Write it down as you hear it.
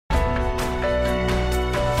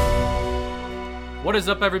What is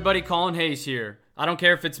up, everybody? Colin Hayes here. I don't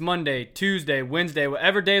care if it's Monday, Tuesday, Wednesday,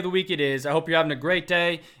 whatever day of the week it is. I hope you're having a great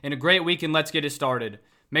day and a great week, and let's get it started.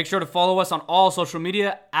 Make sure to follow us on all social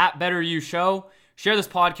media at Better You Show. Share this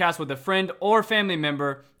podcast with a friend or family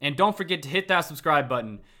member, and don't forget to hit that subscribe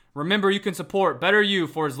button. Remember, you can support Better You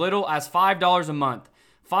for as little as $5 a month.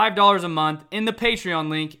 $5 a month in the Patreon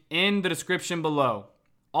link in the description below.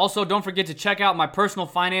 Also, don't forget to check out my personal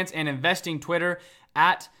finance and investing Twitter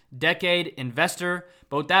at Decade Investor.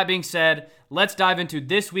 But with that being said, let's dive into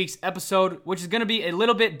this week's episode, which is going to be a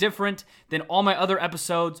little bit different than all my other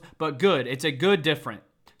episodes, but good. It's a good different.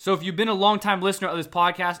 So if you've been a long-time listener of this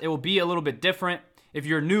podcast, it will be a little bit different. If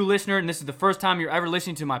you're a new listener and this is the first time you're ever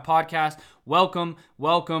listening to my podcast, welcome.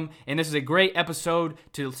 And this is a great episode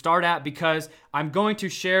to start at because I'm going to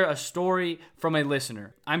share a story from a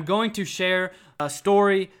listener. I'm going to share a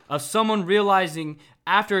story of someone realizing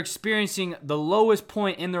after experiencing the lowest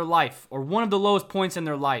point in their life, or one of the lowest points in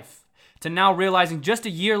their life, to now realizing just a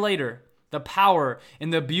year later the power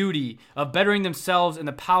and the beauty of bettering themselves and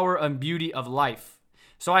the power and beauty of life.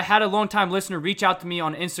 So I had a long-time listener reach out to me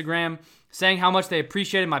on Instagram saying how much they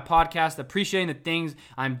appreciated my podcast, appreciating the things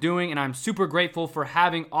I'm doing, and I'm super grateful for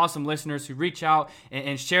having awesome listeners who reach out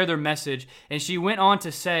and share their message. And she went on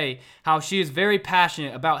to say how she is very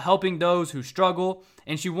passionate about helping those who struggle,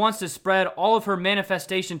 and she wants to spread all of her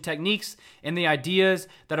manifestation techniques and the ideas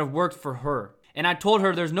that have worked for her. And I told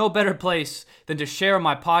her there's no better place than to share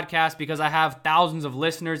my podcast because I have thousands of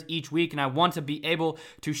listeners each week, and I want to be able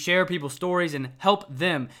to share people's stories and help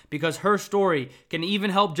them because her story can even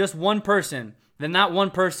help just one person. Then that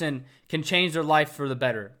one person can change their life for the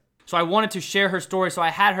better. So I wanted to share her story, so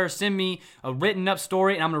I had her send me a written up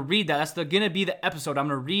story, and I'm going to read that. That's going to be the episode. I'm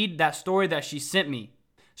going to read that story that she sent me.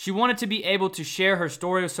 She wanted to be able to share her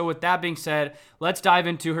story, so with that being said, let's dive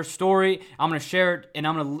into her story. I'm going to share it, and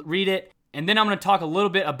I'm going to read it. And then I'm going to talk a little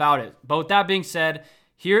bit about it. But with that being said,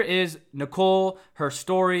 here is Nicole, her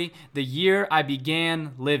story, the year I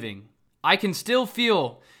began living. I can still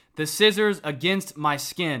feel the scissors against my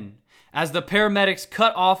skin as the paramedics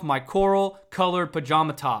cut off my coral-colored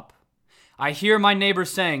pajama top. I hear my neighbor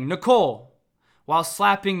saying, "Nicole," while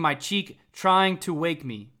slapping my cheek trying to wake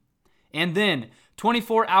me. And then,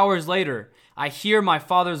 24 hours later, I hear my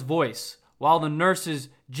father's voice while the nurses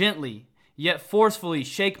gently yet forcefully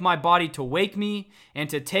shake my body to wake me and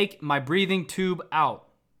to take my breathing tube out.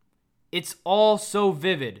 It's all so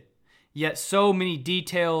vivid, yet so many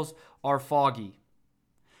details are foggy.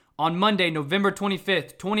 On Monday, November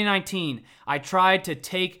 25th, 2019, I tried to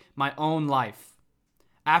take my own life.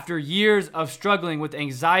 After years of struggling with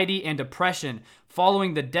anxiety and depression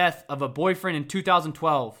following the death of a boyfriend in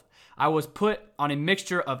 2012, I was put on a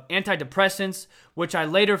mixture of antidepressants, which I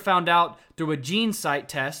later found out through a GeneSight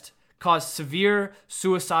test caused severe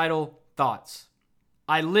suicidal thoughts.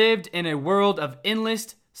 I lived in a world of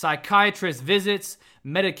endless psychiatrist visits,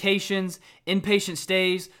 medications, inpatient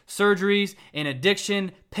stays, surgeries, and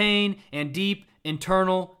addiction, pain, and deep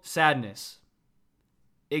internal sadness.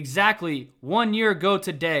 Exactly 1 year ago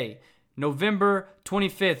today, November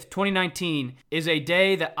 25th, 2019, is a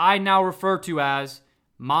day that I now refer to as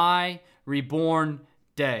my reborn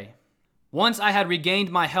day. Once I had regained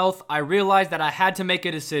my health, I realized that I had to make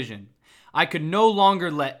a decision. I could no longer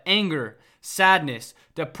let anger, sadness,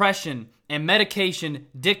 depression, and medication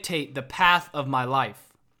dictate the path of my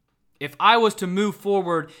life. If I was to move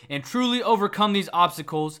forward and truly overcome these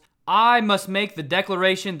obstacles, I must make the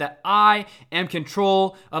declaration that I am in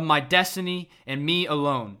control of my destiny and me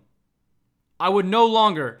alone. I would no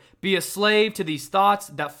longer be a slave to these thoughts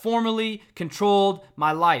that formerly controlled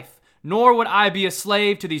my life, nor would I be a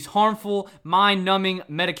slave to these harmful, mind-numbing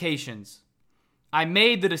medications. I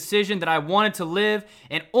made the decision that I wanted to live,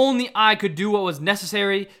 and only I could do what was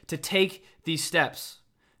necessary to take these steps.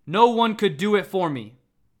 No one could do it for me.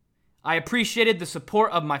 I appreciated the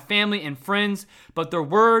support of my family and friends, but their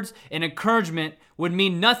words and encouragement would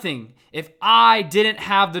mean nothing if I didn't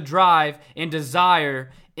have the drive and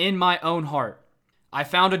desire in my own heart. I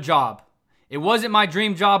found a job. It wasn't my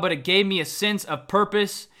dream job, but it gave me a sense of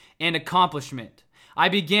purpose and accomplishment. I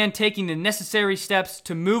began taking the necessary steps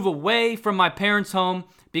to move away from my parents' home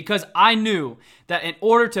because I knew that in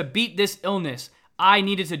order to beat this illness, I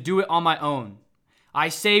needed to do it on my own. I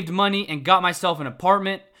saved money and got myself an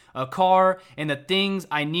apartment, a car, and the things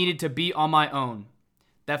I needed to be on my own.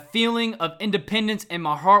 That feeling of independence in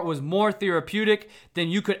my heart was more therapeutic than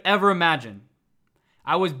you could ever imagine.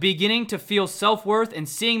 I was beginning to feel self-worth and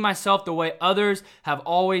seeing myself the way others have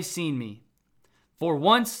always seen me. For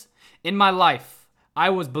once in my life, I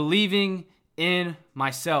was believing in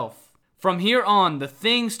myself. From here on, the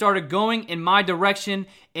things started going in my direction,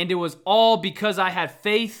 and it was all because I had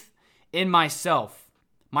faith in myself.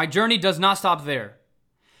 My journey does not stop there.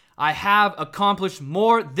 I have accomplished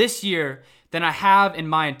more this year than I have in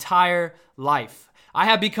my entire life. I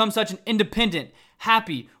have become such an independent,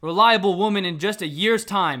 happy, reliable woman in just a year's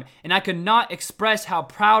time, and I could not express how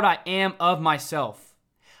proud I am of myself.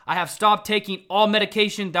 I have stopped taking all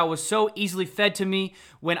medication that was so easily fed to me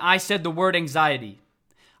when I said the word anxiety.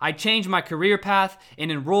 I changed my career path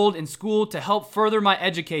and enrolled in school to help further my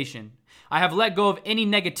education. I have let go of any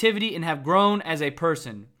negativity and have grown as a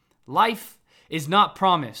person. Life is not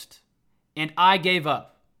promised, and I gave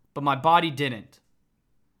up, but my body didn't.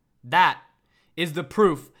 That is the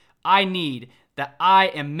proof I need that I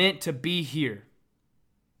am meant to be here.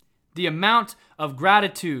 The amount of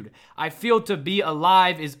gratitude I feel to be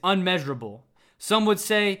alive is unmeasurable. Some would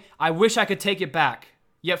say, I wish I could take it back.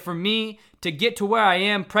 Yet for me, to get to where I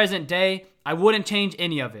am present day, I wouldn't change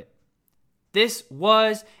any of it. This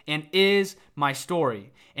was and is my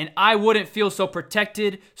story, and I wouldn't feel so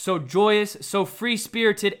protected, so joyous, so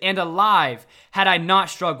free-spirited, and alive had I not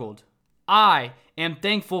struggled. I am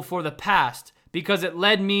thankful for the past because it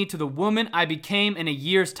led me to the woman I became in a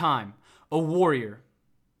year's time, a warrior.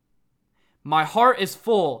 My heart is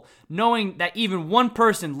full knowing that even one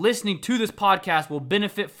person listening to this podcast will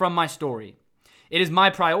benefit from my story. It is my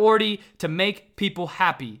priority to make people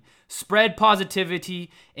happy, spread positivity,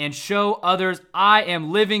 and show others I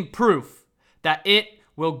am living proof that it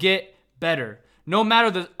will get better. No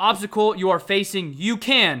matter the obstacle you are facing, you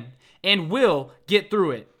can and will get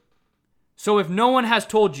through it. So if no one has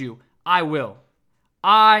told you, I will.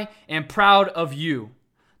 I am proud of you.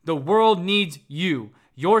 The world needs you,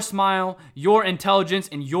 your smile, your intelligence,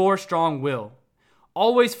 and your strong will.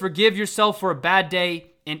 Always forgive yourself for a bad day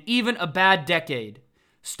and even a bad decade.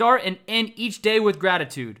 Start and end each day with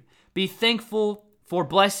gratitude. Be thankful for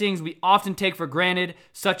blessings we often take for granted,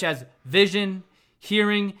 such as vision,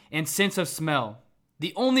 hearing, and sense of smell.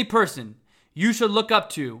 The only person you should look up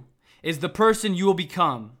to is the person you will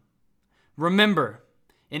become. Remember,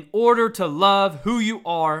 in order to love who you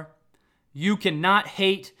are, you cannot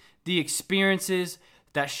hate the experiences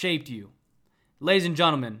that shaped you. Ladies and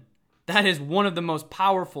gentlemen, that is one of the most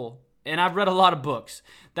powerful, and I've read a lot of books,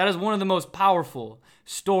 that is one of the most powerful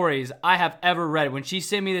stories I have ever read. When she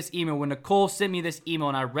sent me this email, when Nicole sent me this email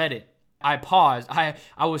and I read it, I paused. I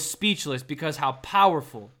was speechless because how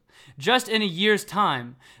powerful, just in a year's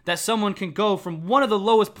time, that someone can go from one of the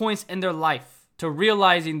lowest points in their life to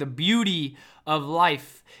realizing the beauty of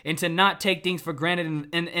life and to not take things for granted.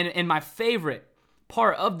 And my favorite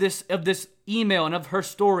part of this email and of her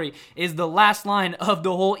story is the last line of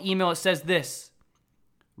the whole email. It says this: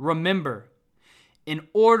 remember, in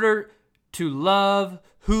order to love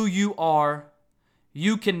who you are,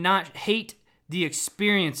 you cannot hate the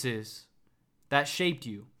experiences that shaped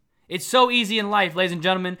you. It's so easy in life, ladies and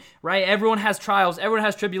gentlemen, right? Everyone has trials, everyone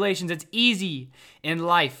has tribulations. It's easy in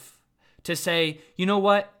life to say, you know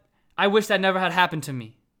what? I wish that never had happened to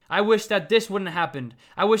me. I wish that this wouldn't have happened.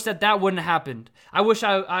 I wish that that wouldn't have happened. I wish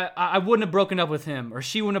I wouldn't have broken up with him, or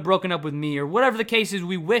she wouldn't have broken up with me, or whatever the case is.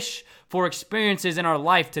 We wish for experiences in our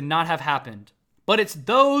life to not have happened. But it's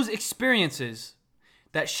those experiences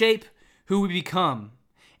that shape who we become.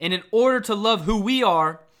 And in order to love who we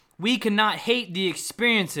are, we cannot hate the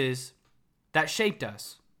experiences that shaped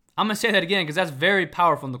us. I'm going to say that again because that's very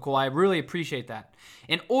powerful, Nicole. I really appreciate that.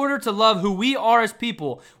 In order to love who we are as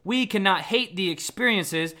people, we cannot hate the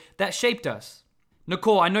experiences that shaped us.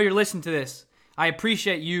 Nicole, I know you're listening to this. I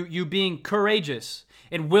appreciate you being courageous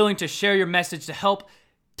and willing to share your message to help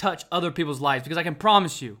touch other people's lives, because I can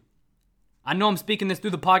promise you, I know I'm speaking this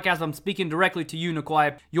through the podcast, but I'm speaking directly to you,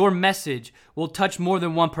 Nicole. Your message will touch more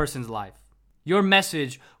than one person's life. Your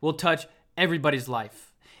message will touch everybody's life.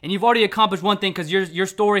 And you've already accomplished one thing, because your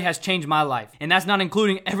story has changed my life. And that's not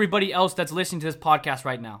including everybody else that's listening to this podcast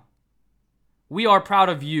right now. We are proud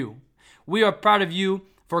of you. We are proud of you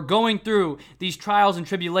for going through these trials and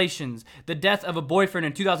tribulations. The death of a boyfriend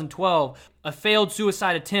in 2012, a failed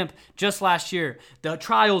suicide attempt just last year, the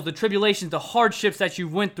trials, the tribulations, the hardships that you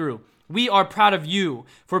went through. We are proud of you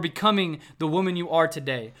for becoming the woman you are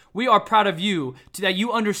today. We are proud of you that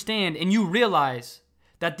you understand and you realize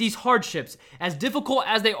that these hardships, as difficult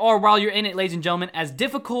as they are while you're in it, ladies and gentlemen, as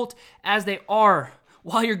difficult as they are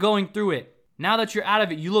while you're going through it, now that you're out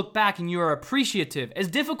of it, you look back and you are appreciative. As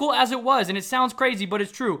difficult as it was, and it sounds crazy, but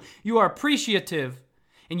it's true, you are appreciative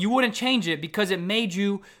and you wouldn't change it because it made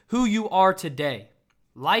you who you are today.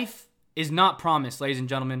 Life is not promised, ladies and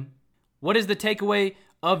gentlemen. What is the takeaway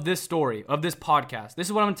of this story, of this podcast? This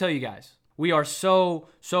is what I'm going to tell you guys. We are so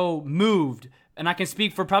moved and I can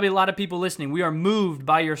speak for probably a lot of people listening, we are moved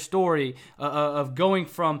by your story of going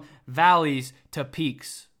from valleys to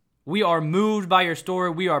peaks. We are moved by your story.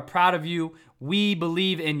 We are proud of you. We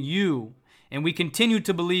believe in you, and we continue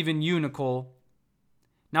to believe in you, Nicole.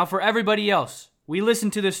 Now, for everybody else, we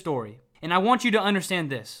listened to this story, and I want you to understand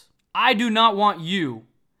this. I do not want you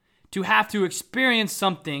to have to experience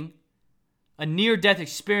something, a near-death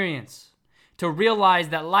experience, to realize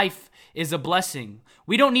that life is a blessing.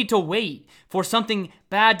 We don't need to wait for something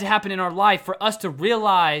bad to happen in our life for us to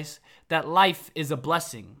realize that life is a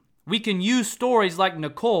blessing. We can use stories like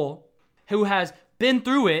Nicole, who has been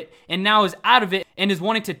through it and now is out of it and is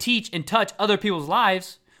wanting to teach and touch other people's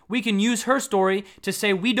lives. We can use her story to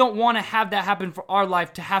say we don't want to have that happen for our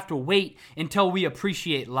life, to have to wait until we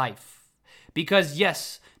appreciate life. Because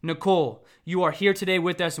yes, Nicole, you are here today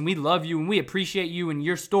with us and we love you and we appreciate you and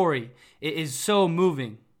your story. It is so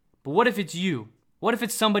moving. But what if it's you? What if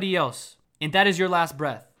it's somebody else and that is your last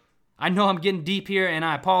breath? I know I'm getting deep here and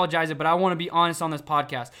I apologize, but I want to be honest on this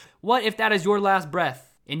podcast. What if that is your last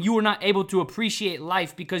breath and you were not able to appreciate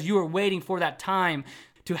life because you were waiting for that time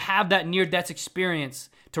to have that near-death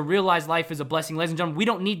experience, to realize life is a blessing? Ladies and gentlemen, we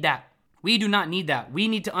don't need that. We do not need that. We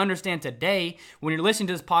need to understand today, when you're listening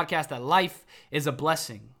to this podcast, that life is a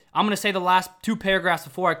blessing. I'm going to say the last two paragraphs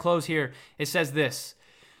before I close here. It says this: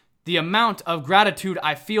 the amount of gratitude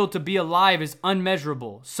I feel to be alive is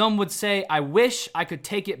unmeasurable. Some would say, I wish I could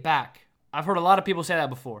take it back. I've heard a lot of people say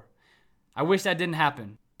that before. I wish that didn't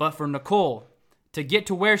happen. But for Nicole to get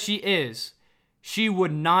to where she is, she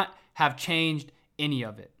would not have changed any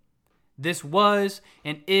of it. This was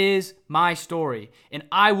and is my story, and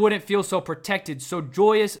I wouldn't feel so protected, so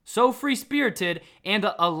joyous, so free-spirited, and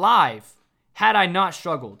alive had I not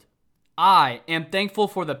struggled. I am thankful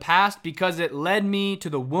for the past because it led me to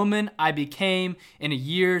the woman I became in a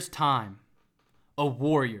year's time. A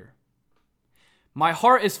warrior. My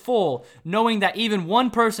heart is full knowing that even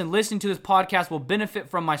one person listening to this podcast will benefit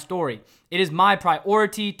from my story. It is my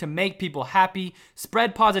priority to make people happy,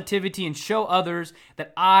 spread positivity, and show others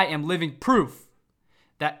that I am living proof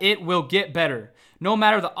that it will get better. No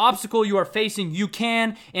matter the obstacle you are facing, you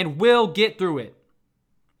can and will get through it.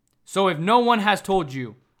 So if no one has told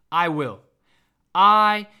you, I will.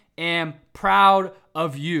 I am proud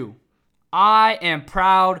of you. I am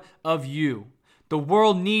proud of you. The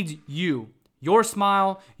world needs you. Your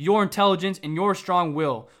smile, your intelligence, and your strong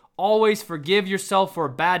will. Always forgive yourself for a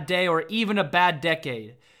bad day or even a bad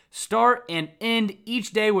decade. Start and end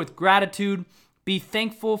each day with gratitude. Be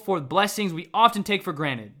thankful for the blessings we often take for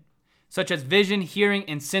granted, such as vision, hearing,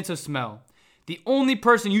 and sense of smell. The only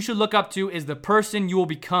person you should look up to is the person you will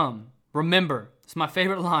become. Remember, it's my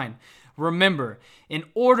favorite line. Remember, in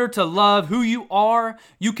order to love who you are,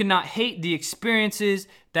 you cannot hate the experiences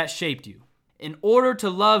that shaped you. In order to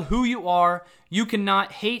love who you are, you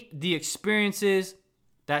cannot hate the experiences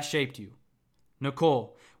that shaped you.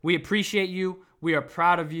 Nicole, we appreciate you. We are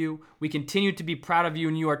proud of you. We continue to be proud of you,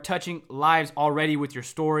 and you are touching lives already with your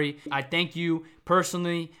story. I thank you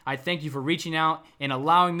personally. I thank you for reaching out and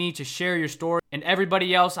allowing me to share your story. And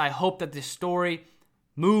everybody else, I hope that this story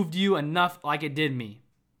moved you enough like it did me,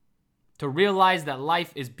 to realize that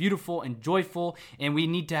life is beautiful and joyful, and we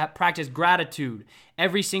need to practice gratitude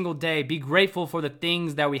every single day. Be grateful for the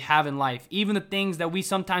things that we have in life, even the things that we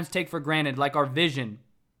sometimes take for granted, like our vision,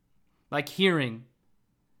 like hearing,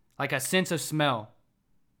 like a sense of smell.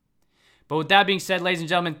 But with that being said, ladies and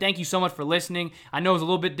gentlemen, thank you so much for listening. I know it was a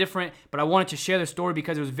little bit different, but I wanted to share the story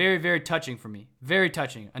because it was very, very touching for me. Very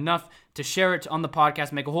touching. Enough to share it on the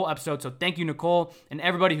podcast, make a whole episode. So thank you, Nicole, and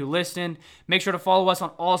everybody who listened. Make sure to follow us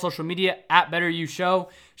on all social media at Better You Show.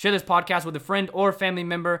 Share this podcast with a friend or family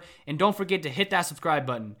member, and don't forget to hit that subscribe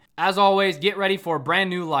button. As always, get ready for a brand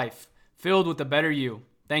new life filled with a better you.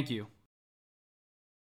 Thank you.